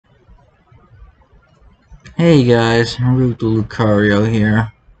Hey guys, Naruto Lucario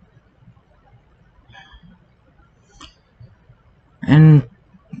here, and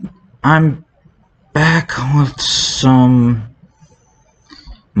I'm back with some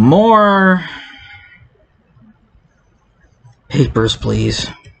more papers, please.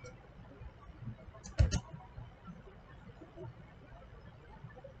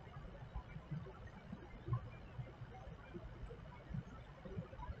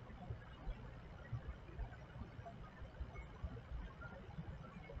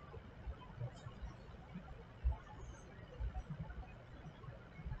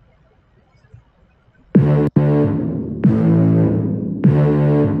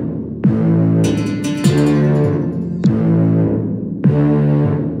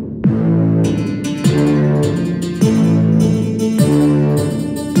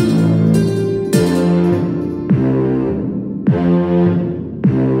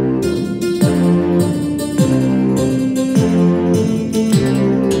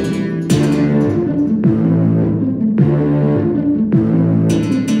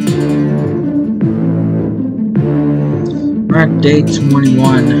 We're at day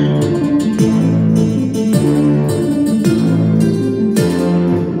 21.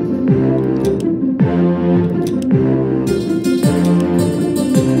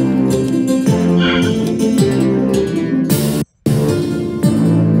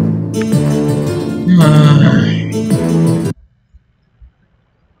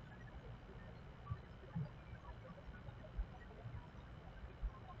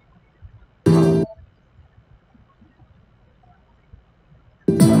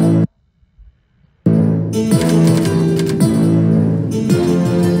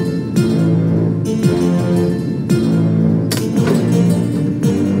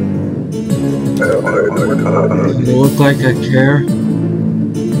 Does it look like I care?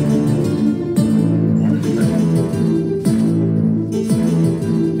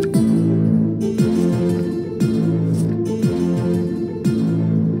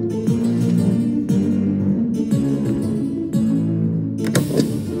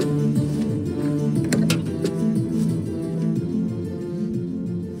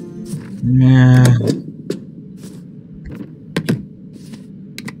 Yeah.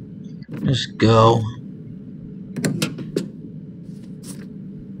 Just go.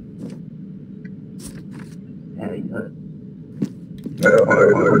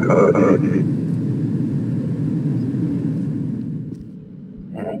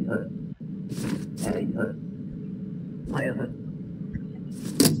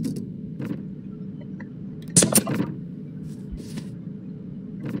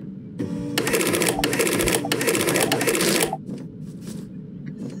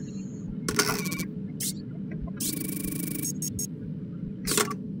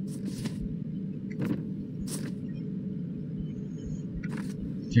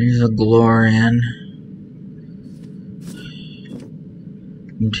 There's a Glorian.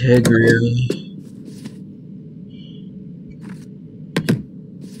 Integria.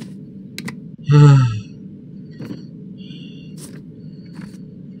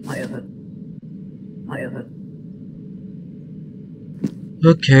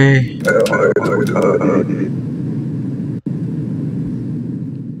 Okay.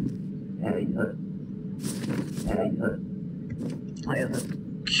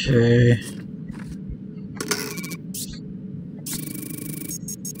 Okay.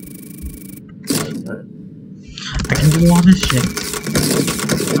 I can do all this shit.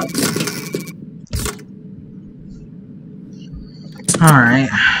 Alright,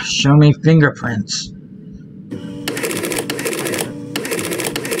 show me fingerprints.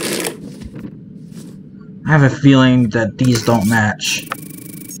 I have a feeling that these don't match.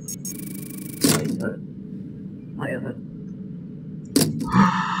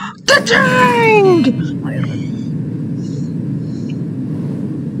 Detained!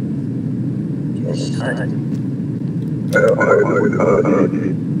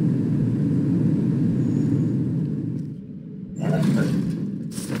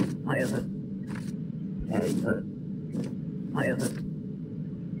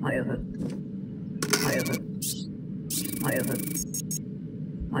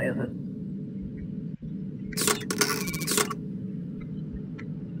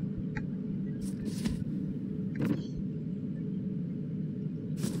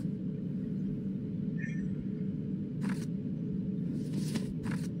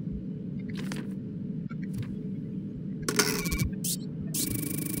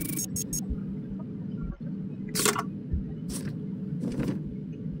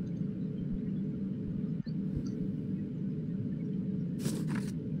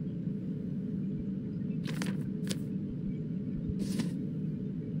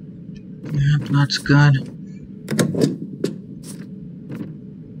 That's good.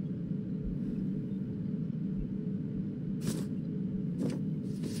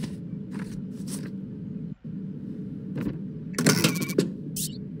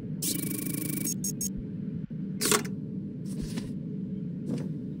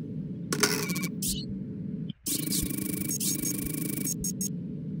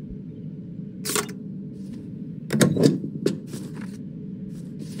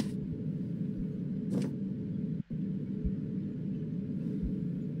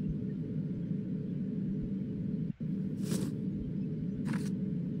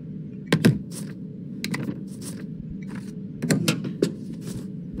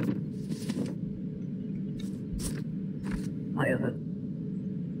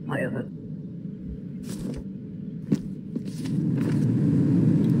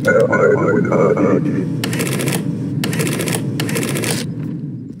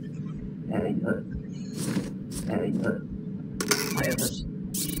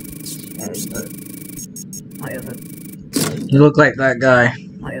 You look like that guy.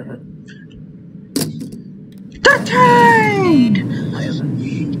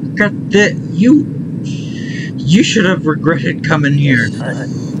 You should have regretted coming here.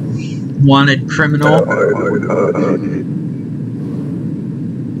 Wanted criminal.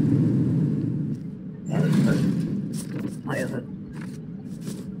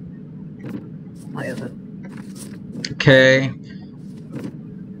 Okay.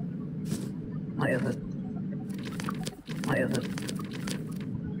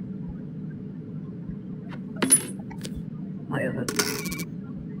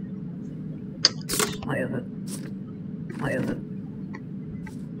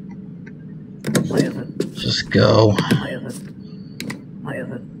 Just go. I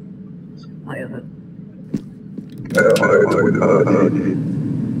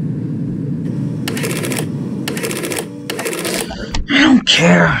don't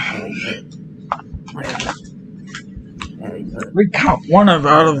care. Recount one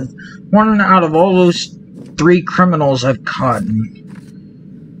out of all those 3 criminals I've caught.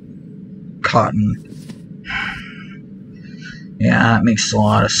 Yeah, that makes a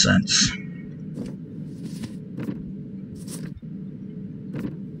lot of sense.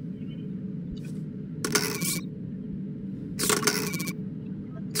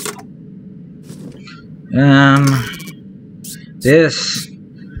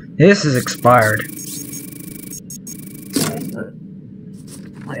 This is expired.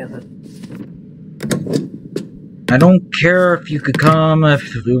 I don't care if you could come, if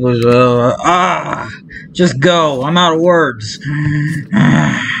it was, just go. I'm out of words.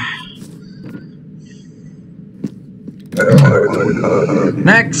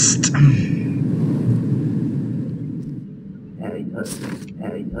 Next.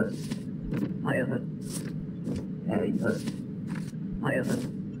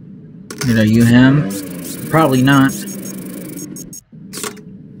 Are you him? Probably not.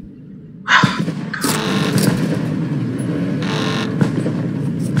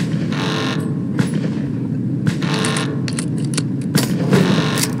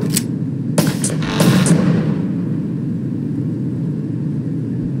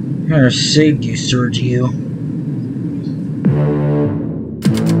 I saved you, Sergio.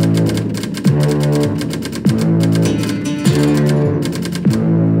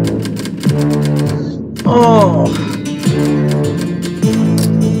 Oh,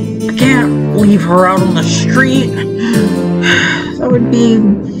 I can't leave her out on the street.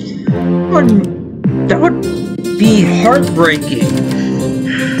 That would be heartbreaking.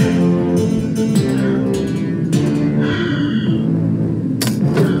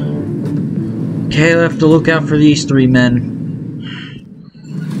 Okay, I have to look out for these 3 men.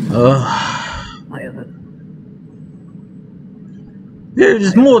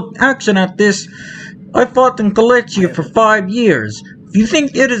 There's more action at this. I fought in Kolechia for 5 years. If you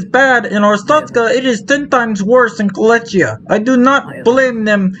think it is bad in ARSTOTZKA, it is 10 times worse in Kolechia. I do not blame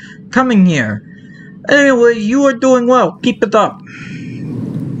them coming here. Anyway, you are doing well. Keep it up.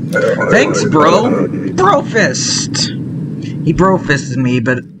 Thanks, bro. Brofist. He brofisted me,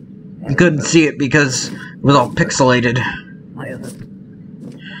 but you couldn't see it because it was all pixelated.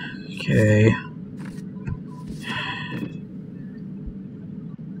 Okay.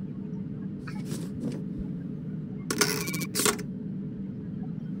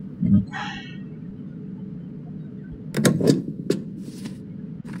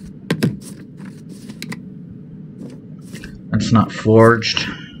 That's not forged.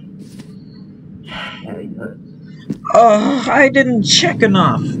 I didn't check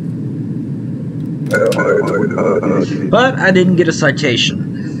enough. But I didn't get a citation.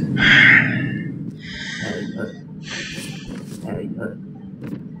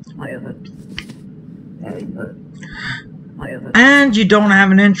 And you don't have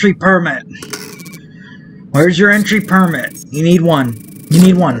an entry permit. Where's your entry permit? You need one. You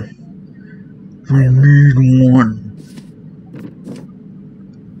need one. You need one.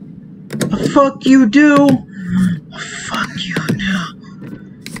 The fuck you do? The fuck you do?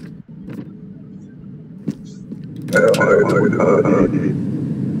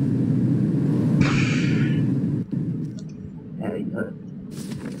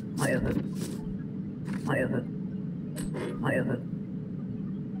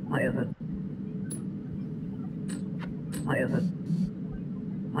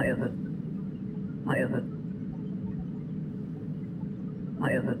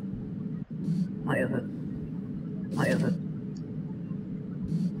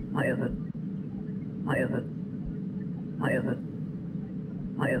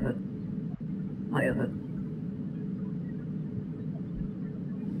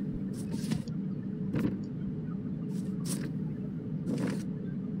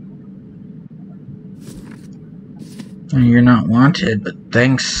 You're not wanted, but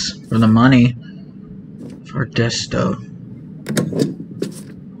thanks for the money. For Desto.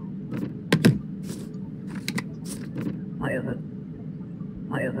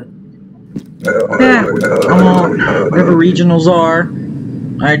 Yeah, whatever regionals are.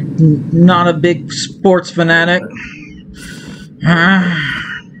 I'm not a big sports fanatic.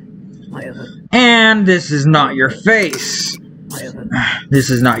 And this is not your face. This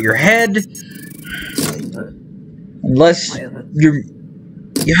is not your head. Unless you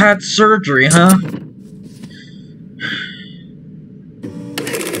had surgery, huh?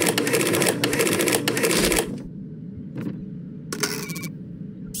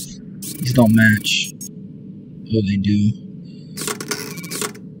 These don't match. Oh, they do.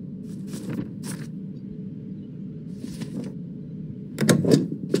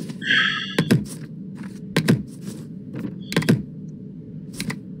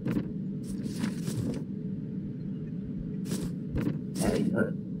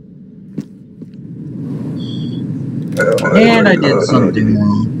 And I did something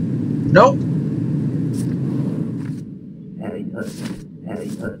wrong. Nope.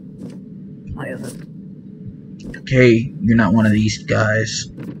 Okay, you're not one of these guys.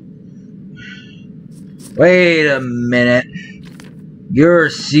 Wait a minute. Your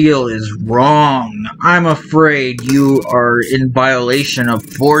seal is wrong. I'm afraid you are in violation of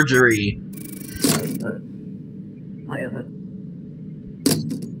forgery.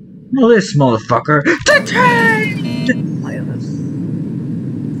 Well, this motherfucker.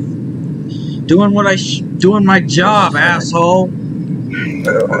 Doing my job, asshole.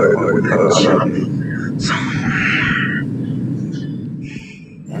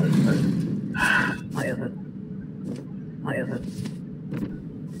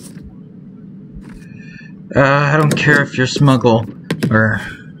 I don't care if you're smuggle or.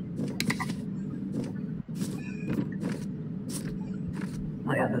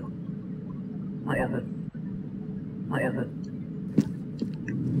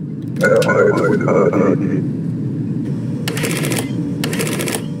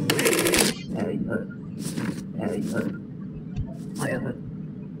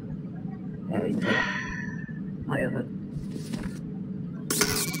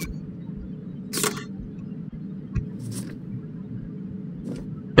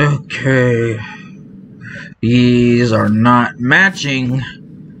 Okay, these are not matching,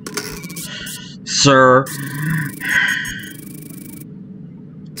 sir.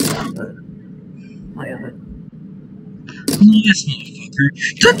 Yes,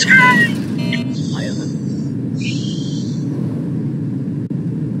 motherfucker.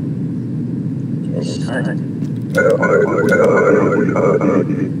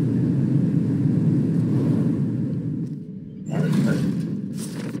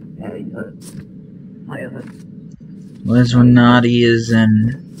 Where's Renati is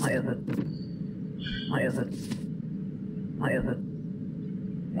in?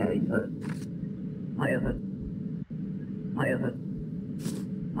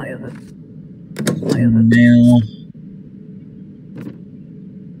 Mail.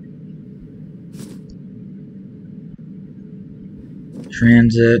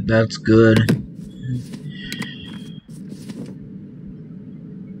 Transit, that's good.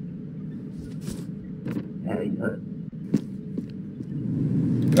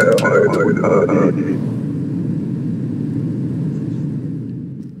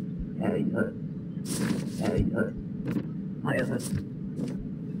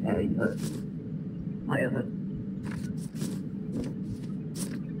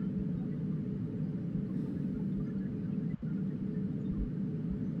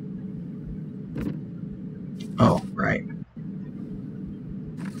 Oh, right.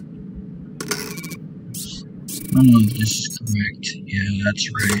 don't know if this is correct. Yeah, that's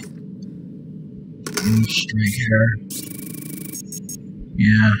right. Straight hair.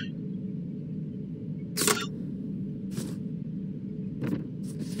 Yeah.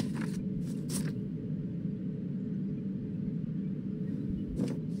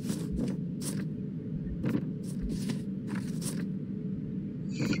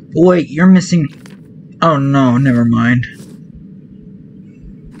 Wait, you're missing... Oh no, never mind.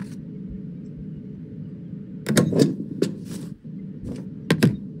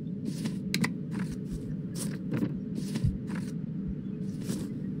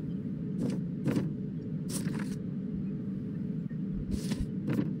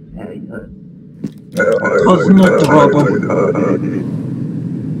 Cause no trouble.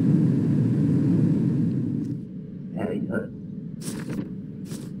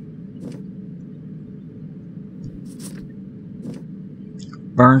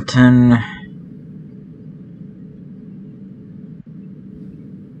 Burnton.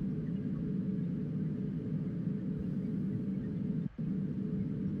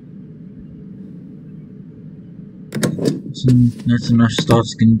 That's in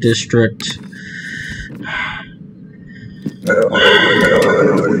ARSTOTZKA district.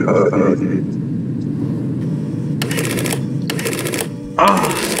 Oh,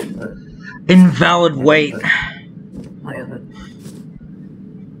 invalid weight.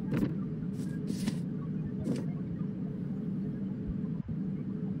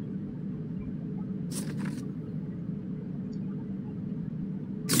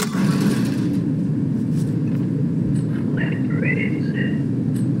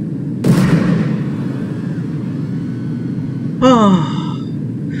 Oh,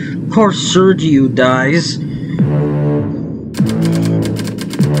 of course Sergio dies.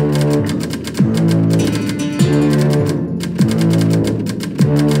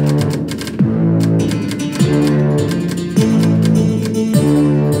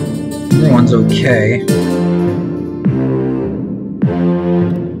 Everyone's okay.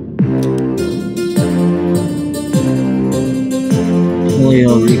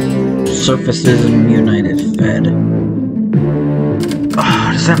 Polio resurfaces and United Fed.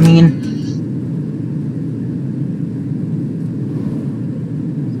 Oh, does that mean?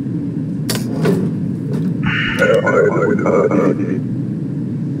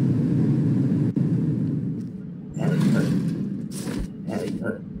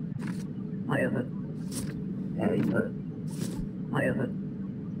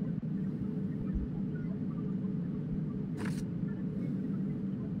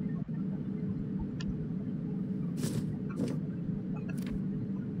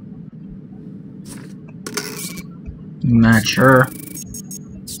 Not sure.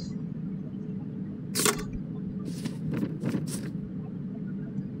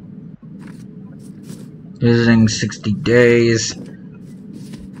 Visiting 60 days.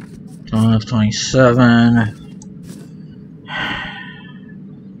 27.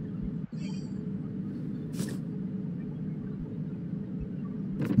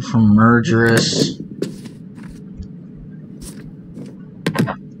 From Murderous.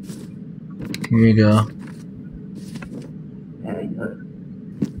 Here you go.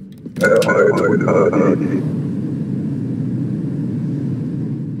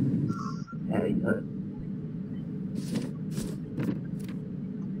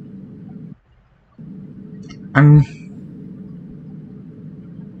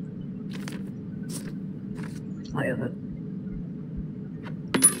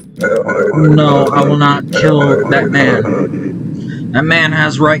 No, I will not kill that man. That man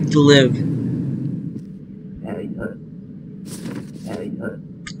has right to live.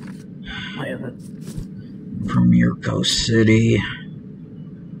 From Mirko City.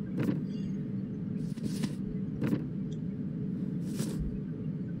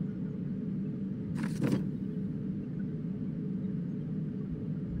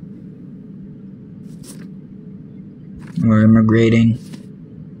 We're immigrating.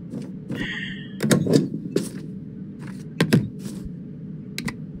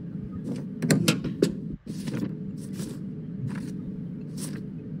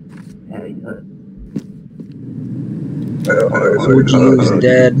 Sergio is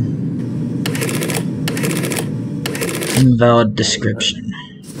dead. Invalid description.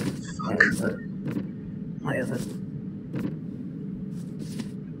 Fuck.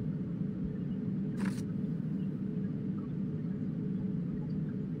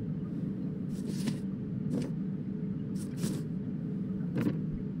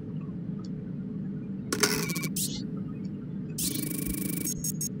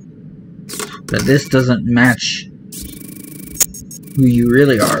 But this doesn't match who you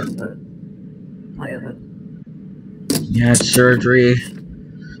really are. You had surgery.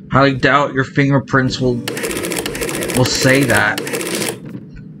 Highly doubt your fingerprints will say that.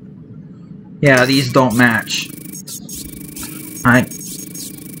 Yeah, these don't match.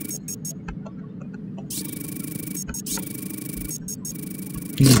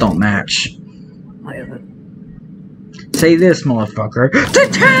 These don't match. Say this, motherfucker.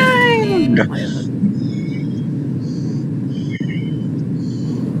 Detained!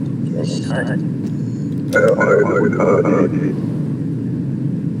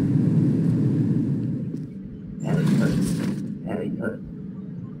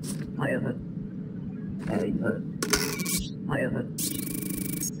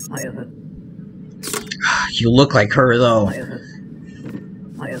 You look like her, though.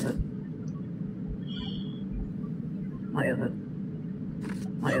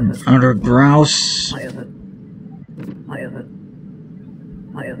 Under grouse.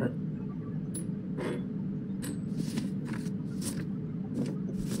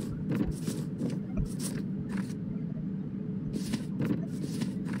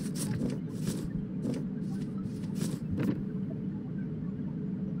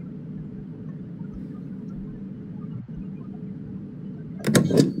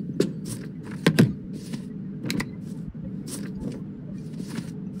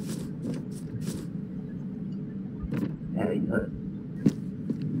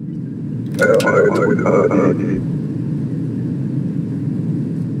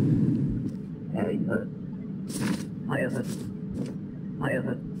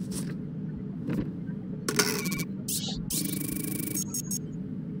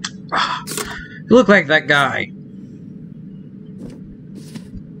 You look like that guy.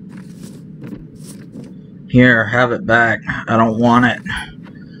 Here, have it back. I don't want it.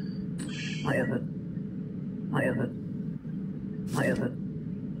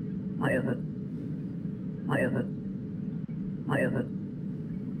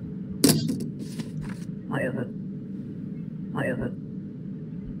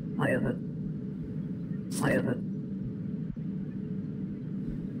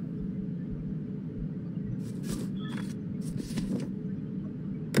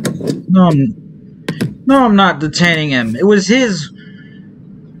 No, I'm not detaining him. It was his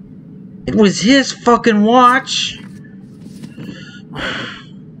fucking watch.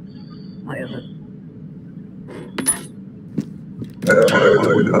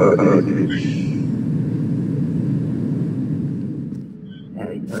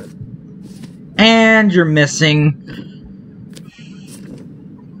 And you're missing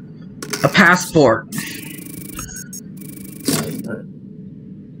a passport.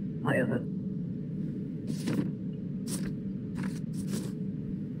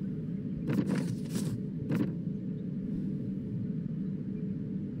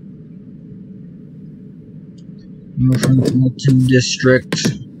 You're from Fulton District.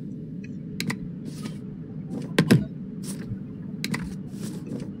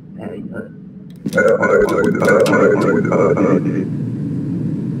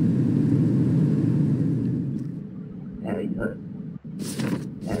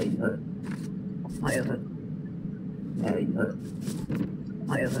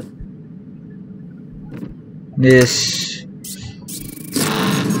 This.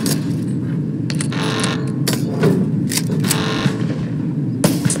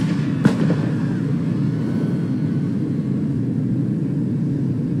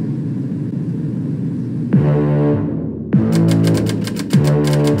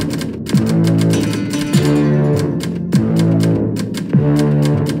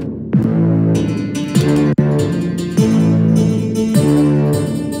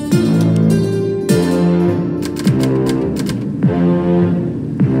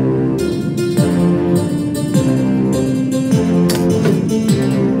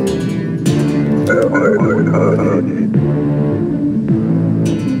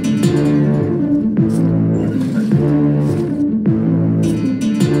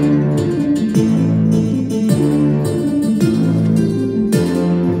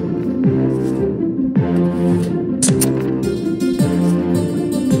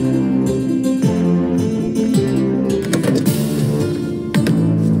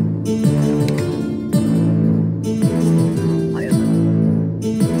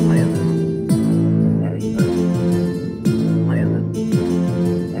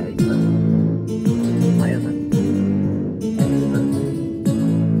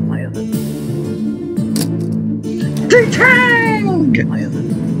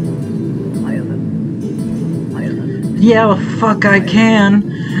 Yeah, well, fuck, I can.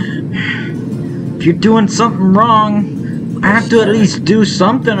 If you're doing something wrong, I have to at least do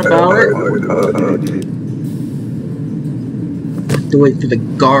something about it. to wait for the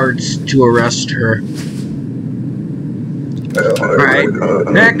guards to arrest her. Alright,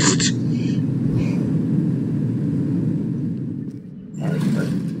 next!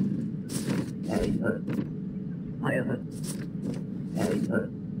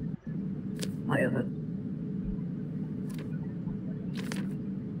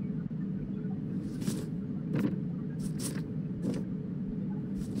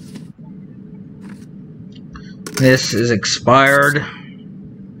 This is expired.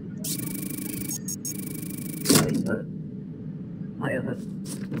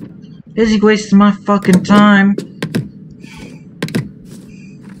 Is he wasting my fucking time?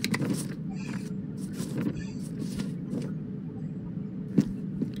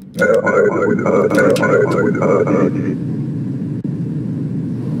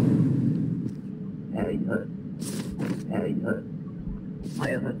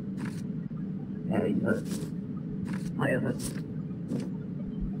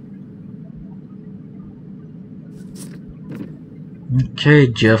 Okay,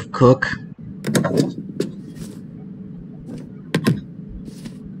 Jeff Cook.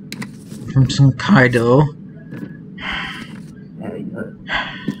 From some Kaido.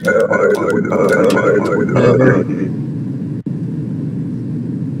 Whatever.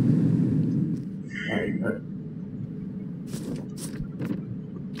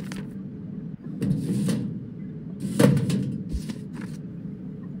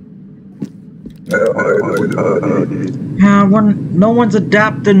 Yeah, no one's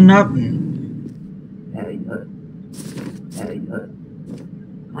adapting nothing.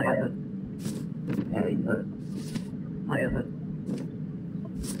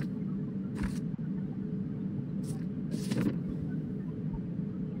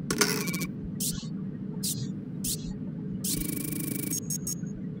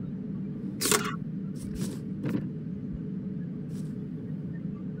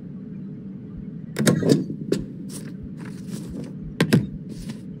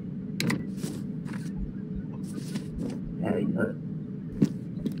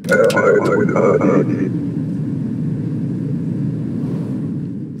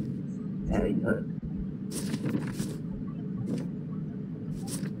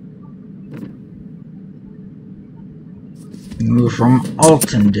 Move from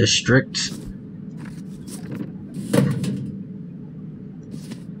Alton District.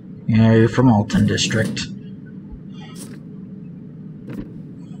 Yeah, you're from Alton District.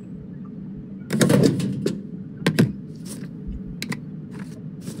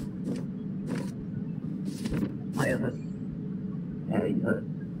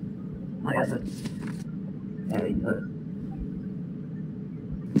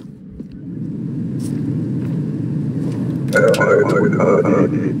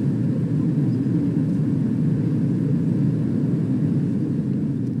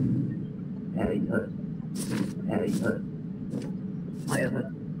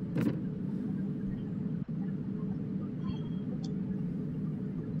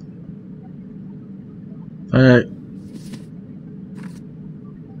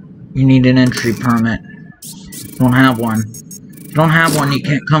 You need an entry permit. You don't have one. If you don't have one, you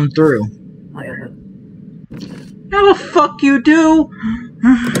can't come through. How the fuck you do?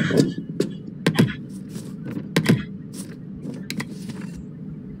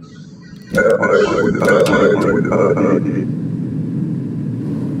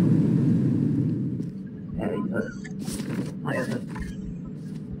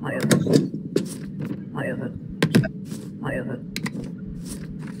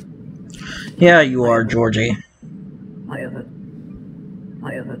 Yeah, you are, Georgie.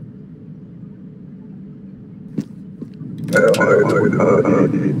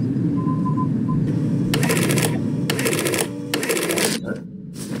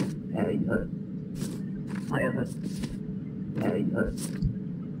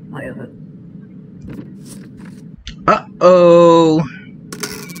 Uh-oh.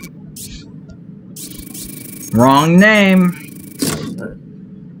 Wrong name.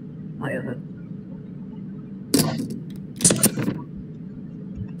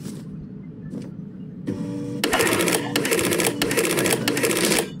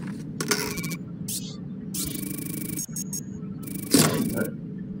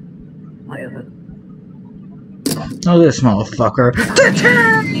 Oh, this motherfucker.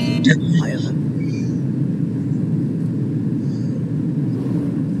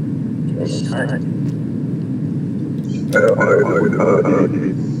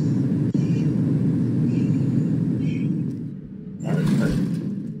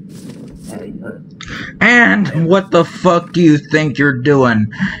 And what the fuck do you think you're doing?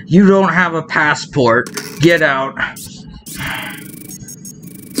 You don't have a passport. Get out.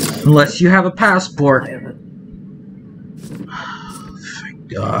 Unless you have a passport. Thank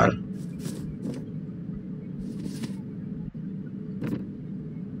God.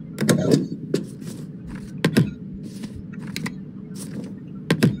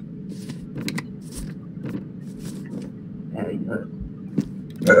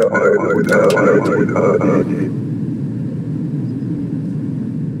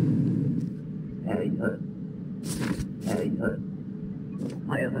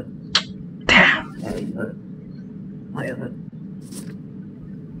 Damn.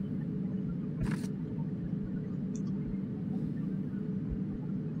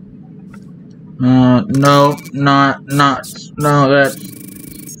 No, no, that.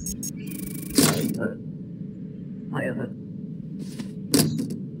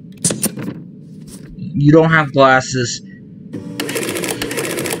 You don't have glasses.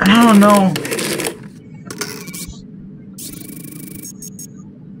 I don't know.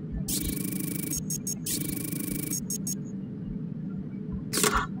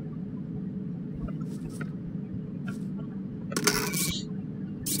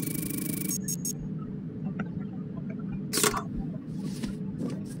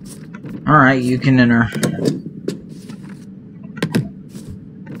 Alright, you can enter.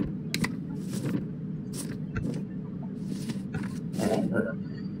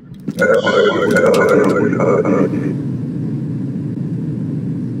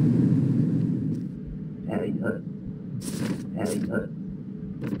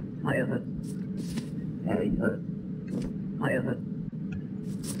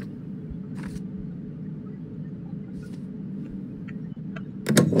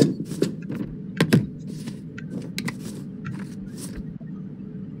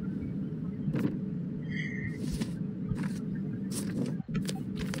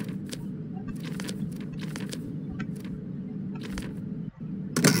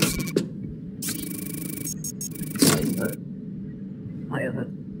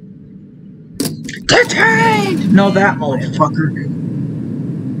 Detained! No, that motherfucker.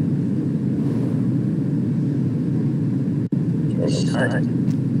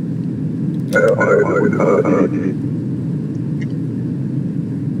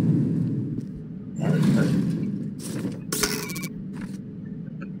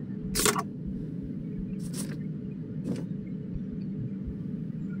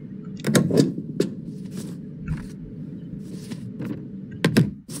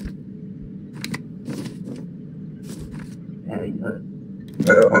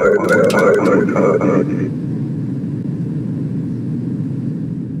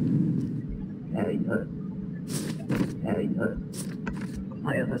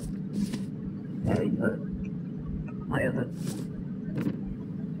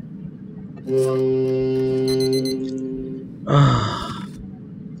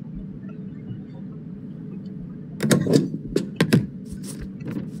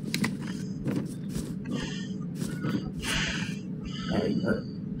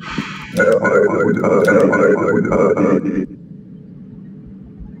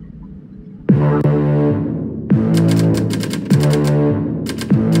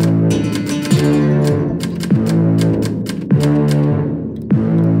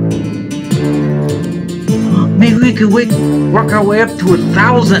 Maybe we could work our way up to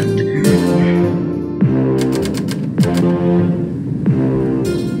 1,000.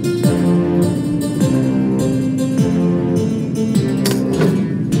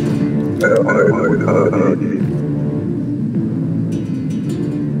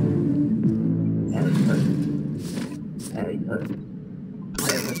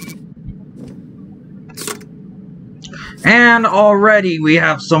 And already we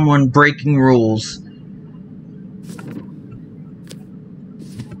have someone breaking rules.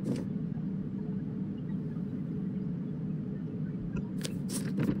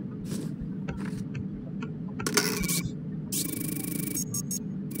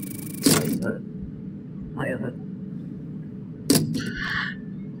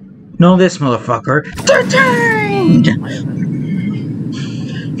 No, this motherfucker. Detained!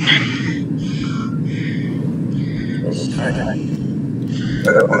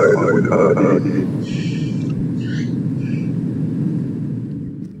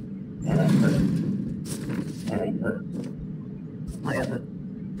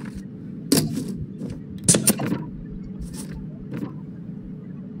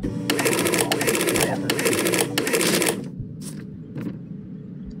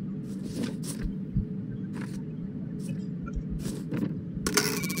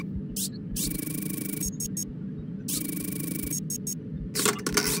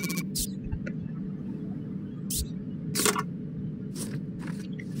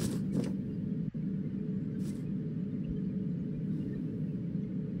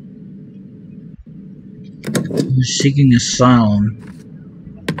 Seeking asylum.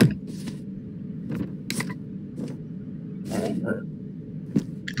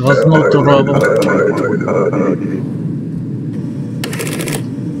 That's no trouble.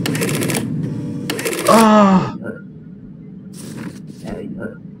 Ah!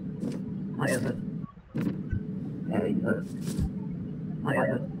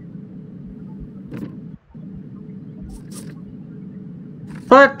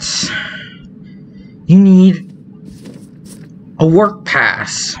 But you need a work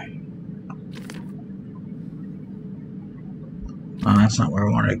pass. Oh, that's not where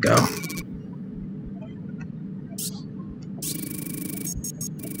I wanted to go.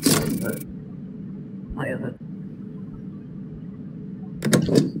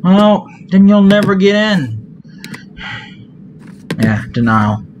 Well, then you'll never get in. Yeah,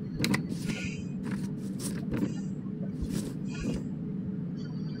 denial.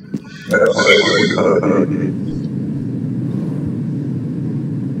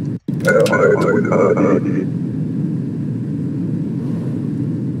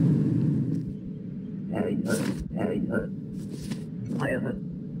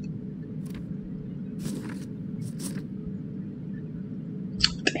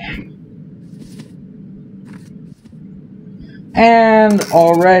 And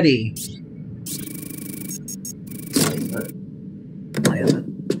already.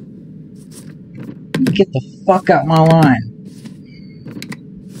 Get the fuck out my line.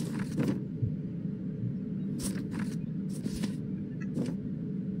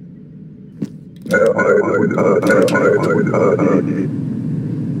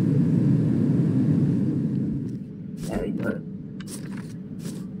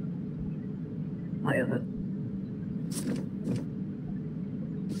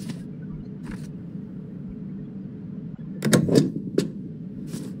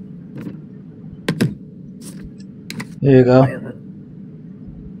 There you go.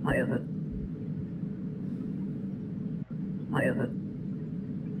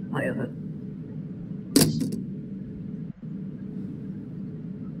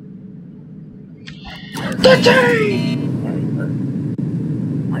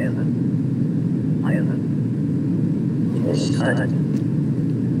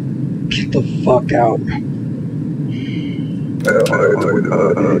 Get the fuck out.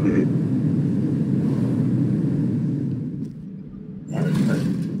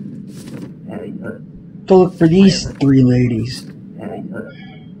 To look for these three ladies.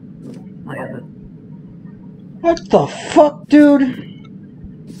 What the fuck, dude?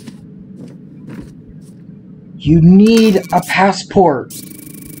 You need a passport.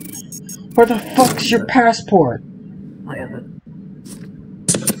 Where the fuck's your passport?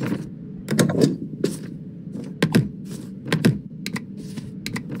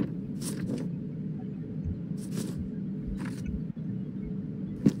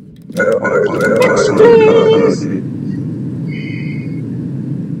 Please.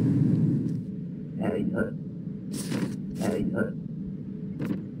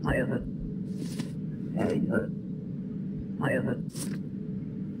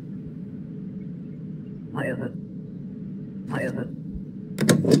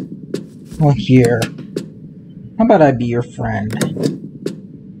 Well, here. How about I be your friend?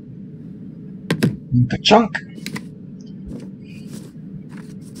 Ka-chunk!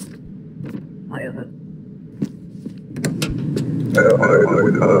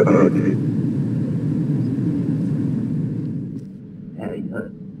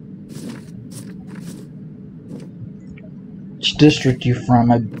 Which district you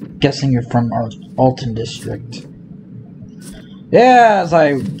from? I'm guessing you're from Alton district. Yeah, as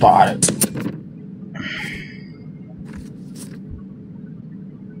I thought it.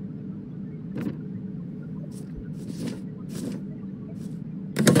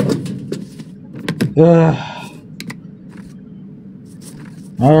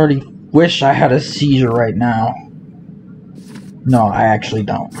 I already wish I had a seizure right now. No, I actually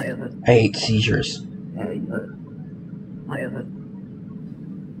don't. I hate seizures.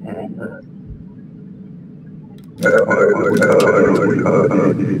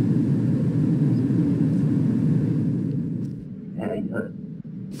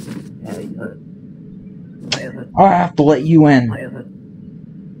 I have to let you in.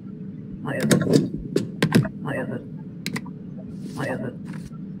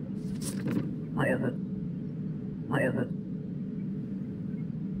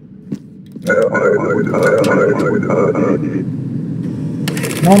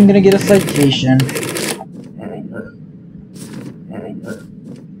 Now I'm gonna get a citation.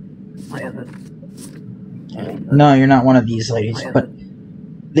 No, you're not one of these ladies, but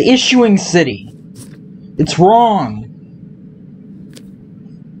the issuing city. It's wrong.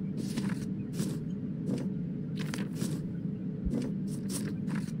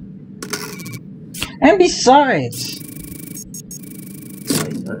 And besides,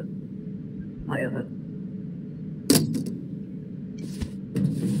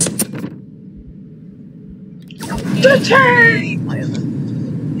 detain!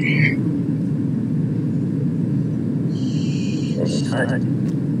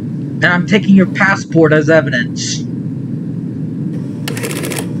 And I'm taking your passport as evidence.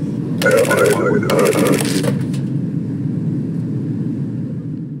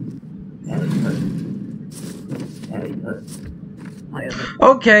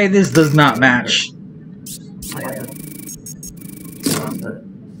 Okay, this does not match.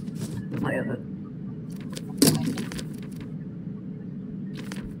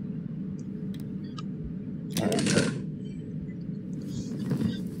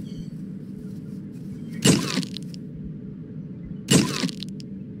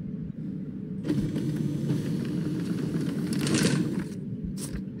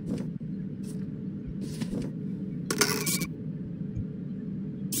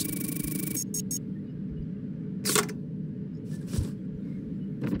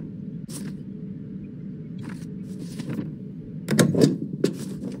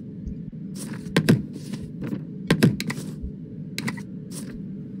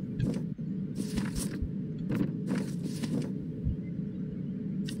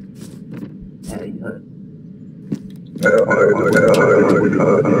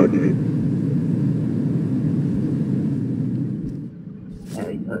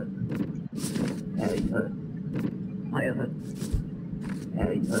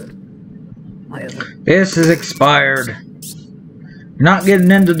 This is expired. You're not getting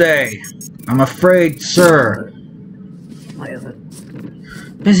in today. I'm afraid, sir.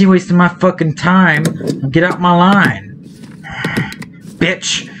 Busy wasting my fucking time. Get out my line.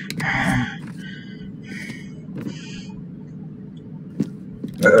 Bitch.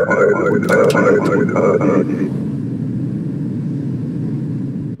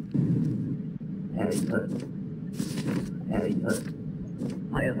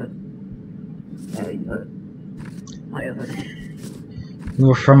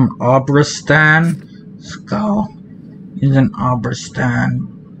 You're from Obristan? Let's go. He's in Obristan.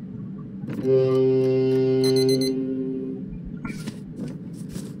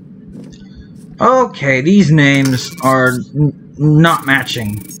 Okay, these names are not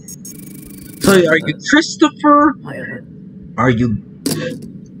matching. So, are you Christopher? Are you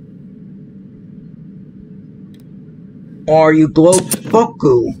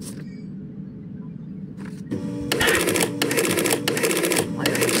Glofoku?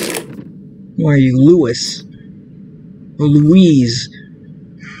 Or are you Louis? Or Louise?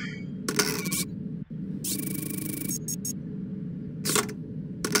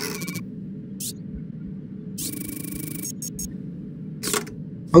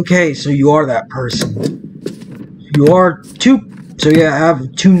 Okay, so you are that person. You are two, so you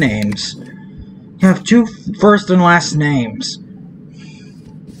have two names. You have two first and last names.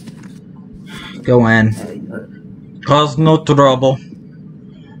 Go in. Cause no trouble.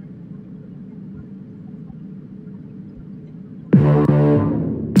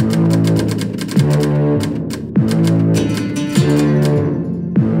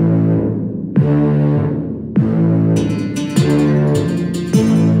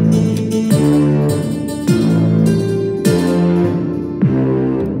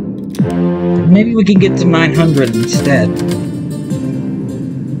 Maybe we can get to 900 instead.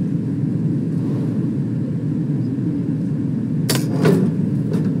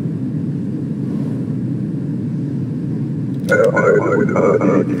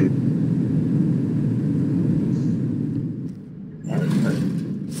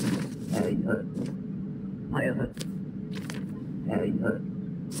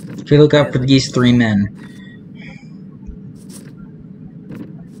 Okay, look out for these three men.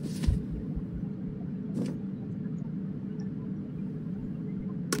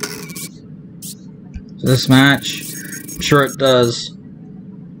 Does this match? I'm sure it does.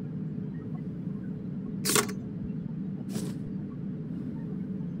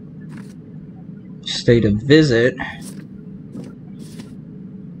 State of visit.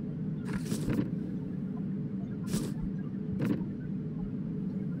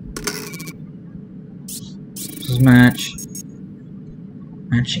 This is match.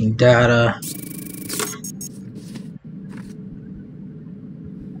 Matching data.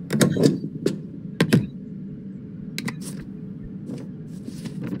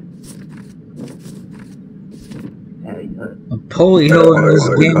 polio in this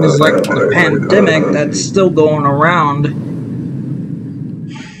game is like the pandemic that's still going around.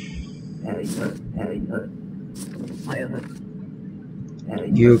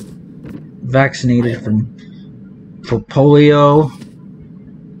 You vaccinated for polio.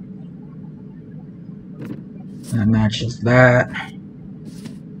 That matches that.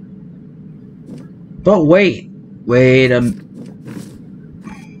 But wait,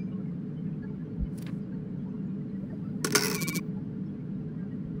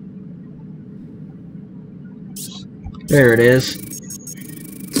 there it is.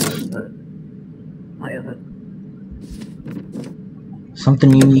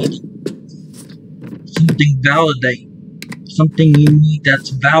 Something you need. Something validate. Something you need that's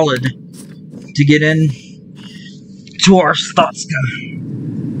valid to get in to ARSTOTZKA.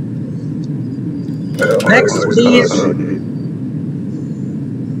 Next, please.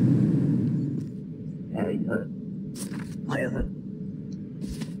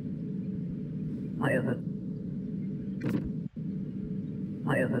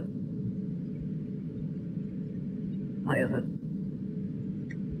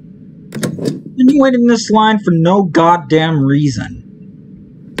 Been waiting this line for no goddamn reason.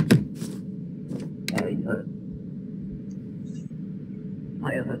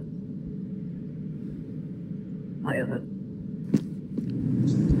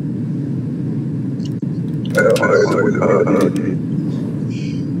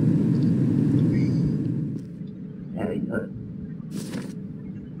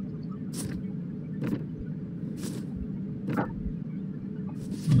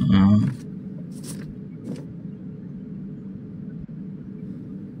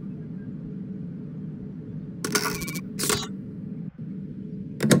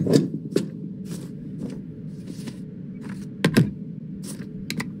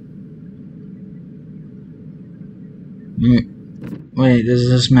 Wait, does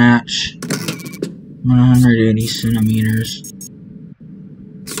this match? 180 centimeters.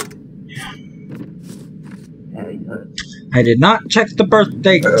 I did not check the birth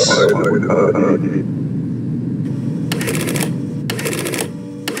dates.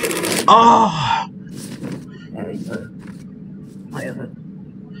 Oh!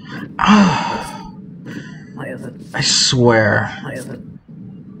 I swear.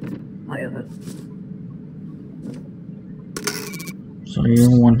 So you're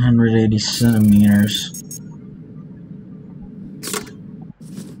 180 centimeters.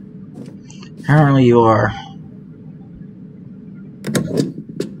 Apparently you are.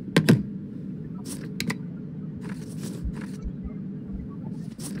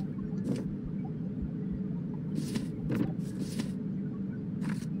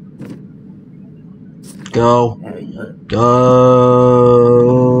 Go.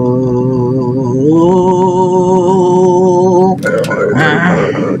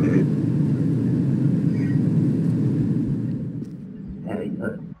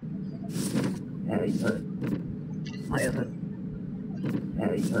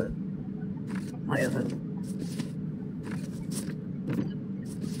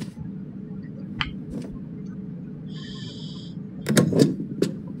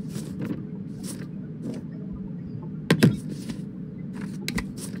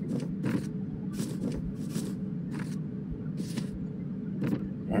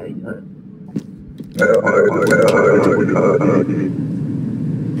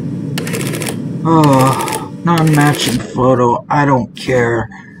 Oh, non-matching photo. I don't care.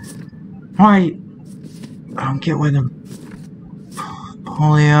 Why? I don't get why the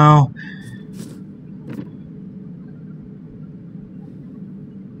polio.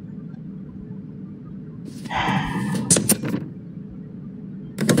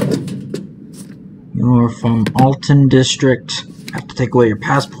 You are from Alton District. Have to take away your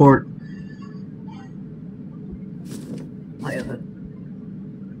passport.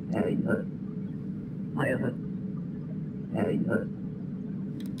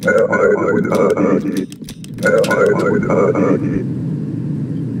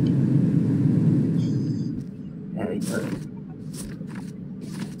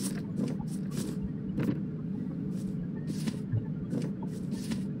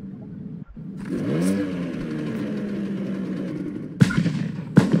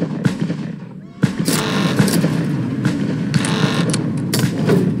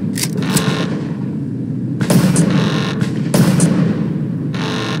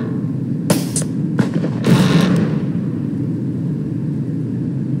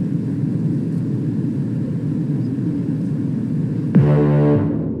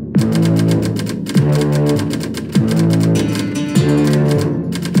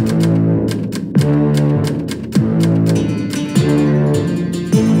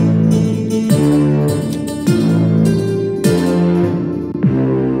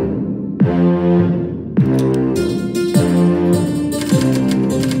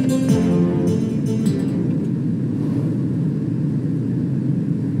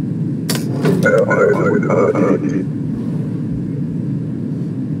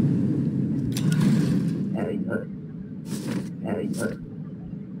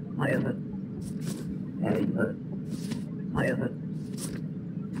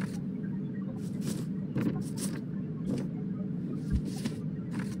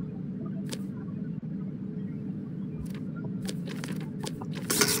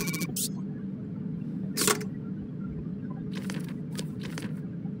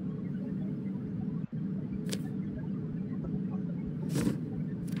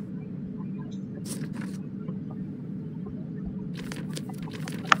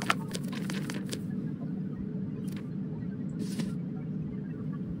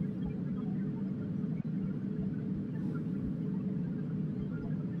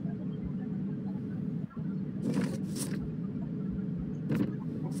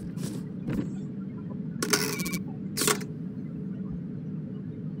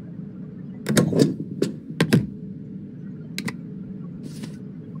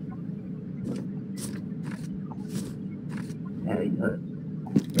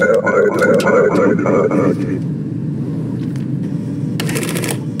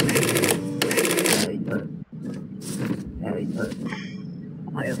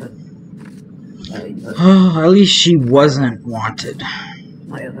 At least she wasn't wanted.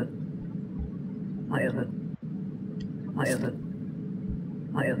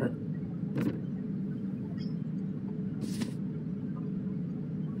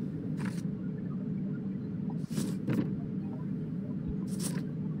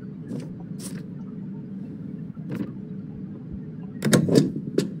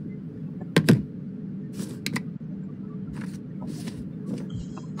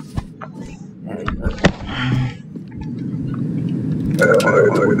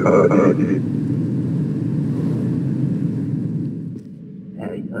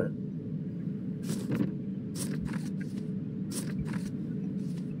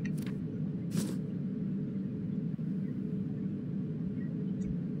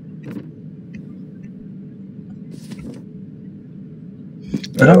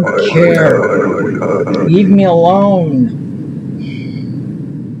 I don't care. Leave me alone.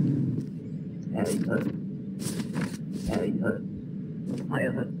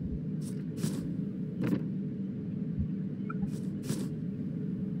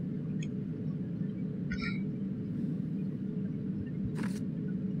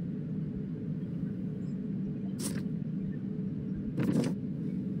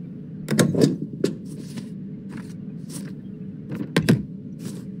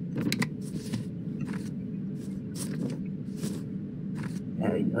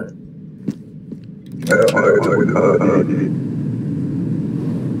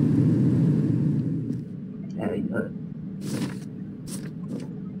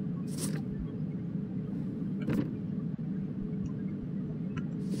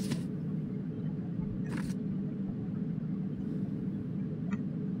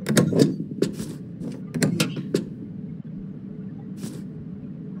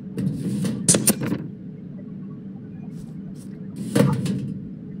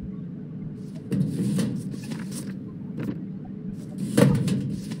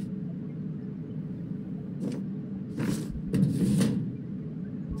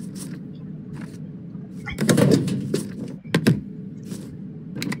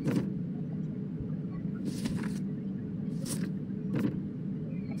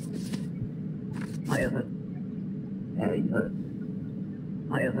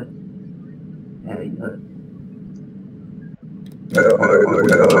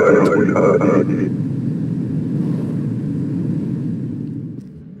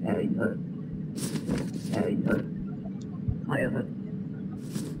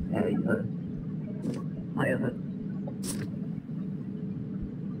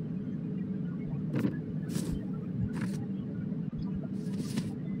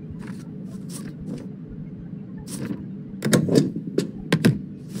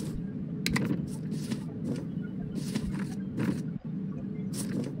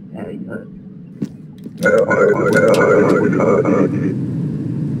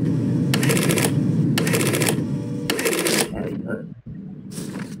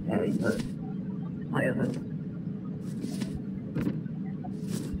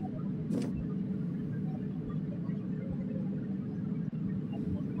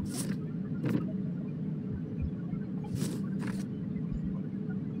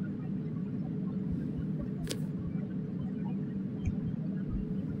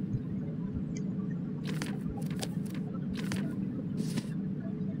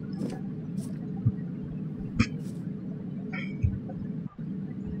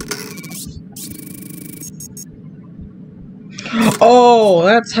 Oh,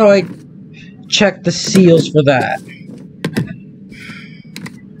 that's how I check the seals for that.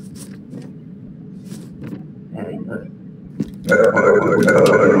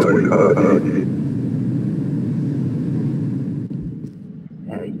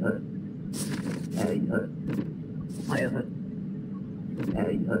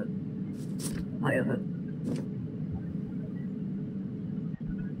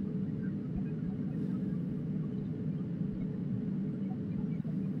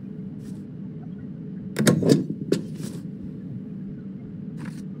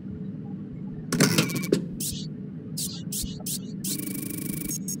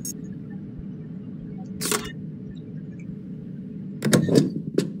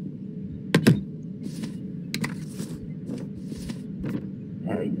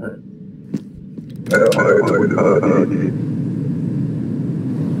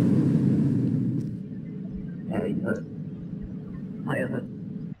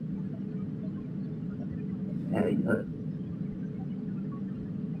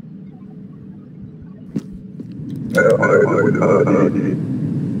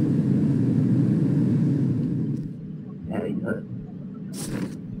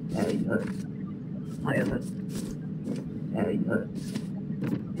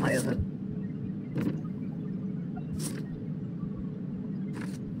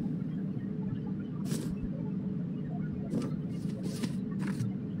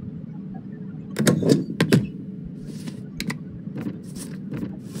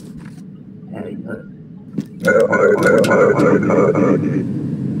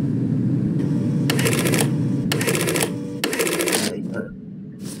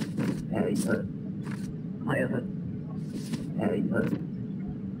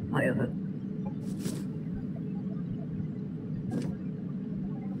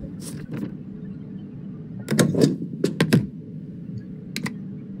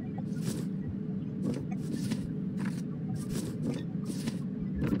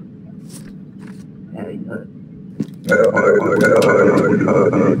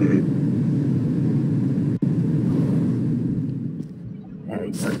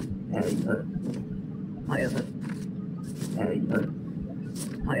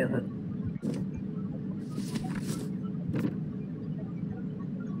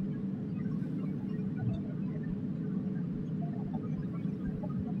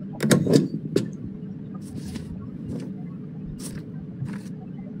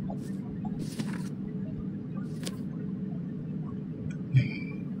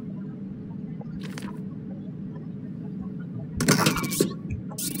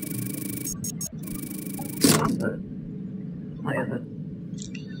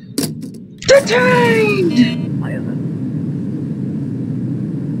 Detained!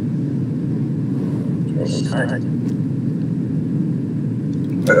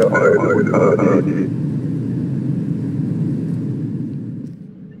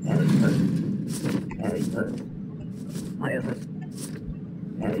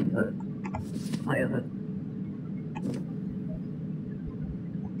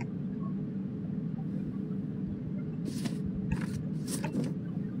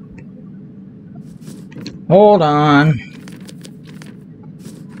 Hold on.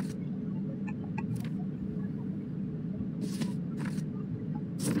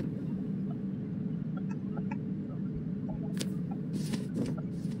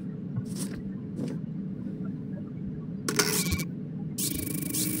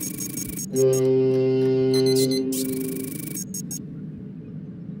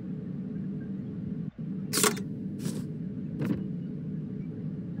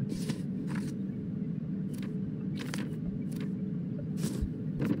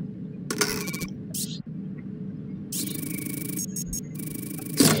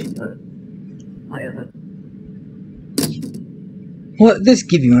 Let this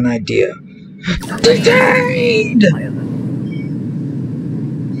give you an idea. Detained!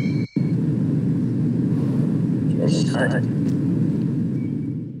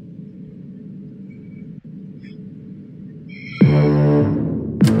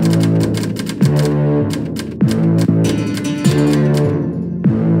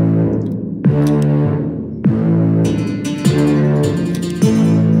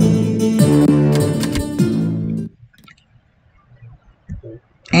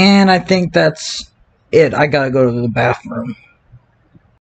 And I think that's it. I gotta go to the bathroom.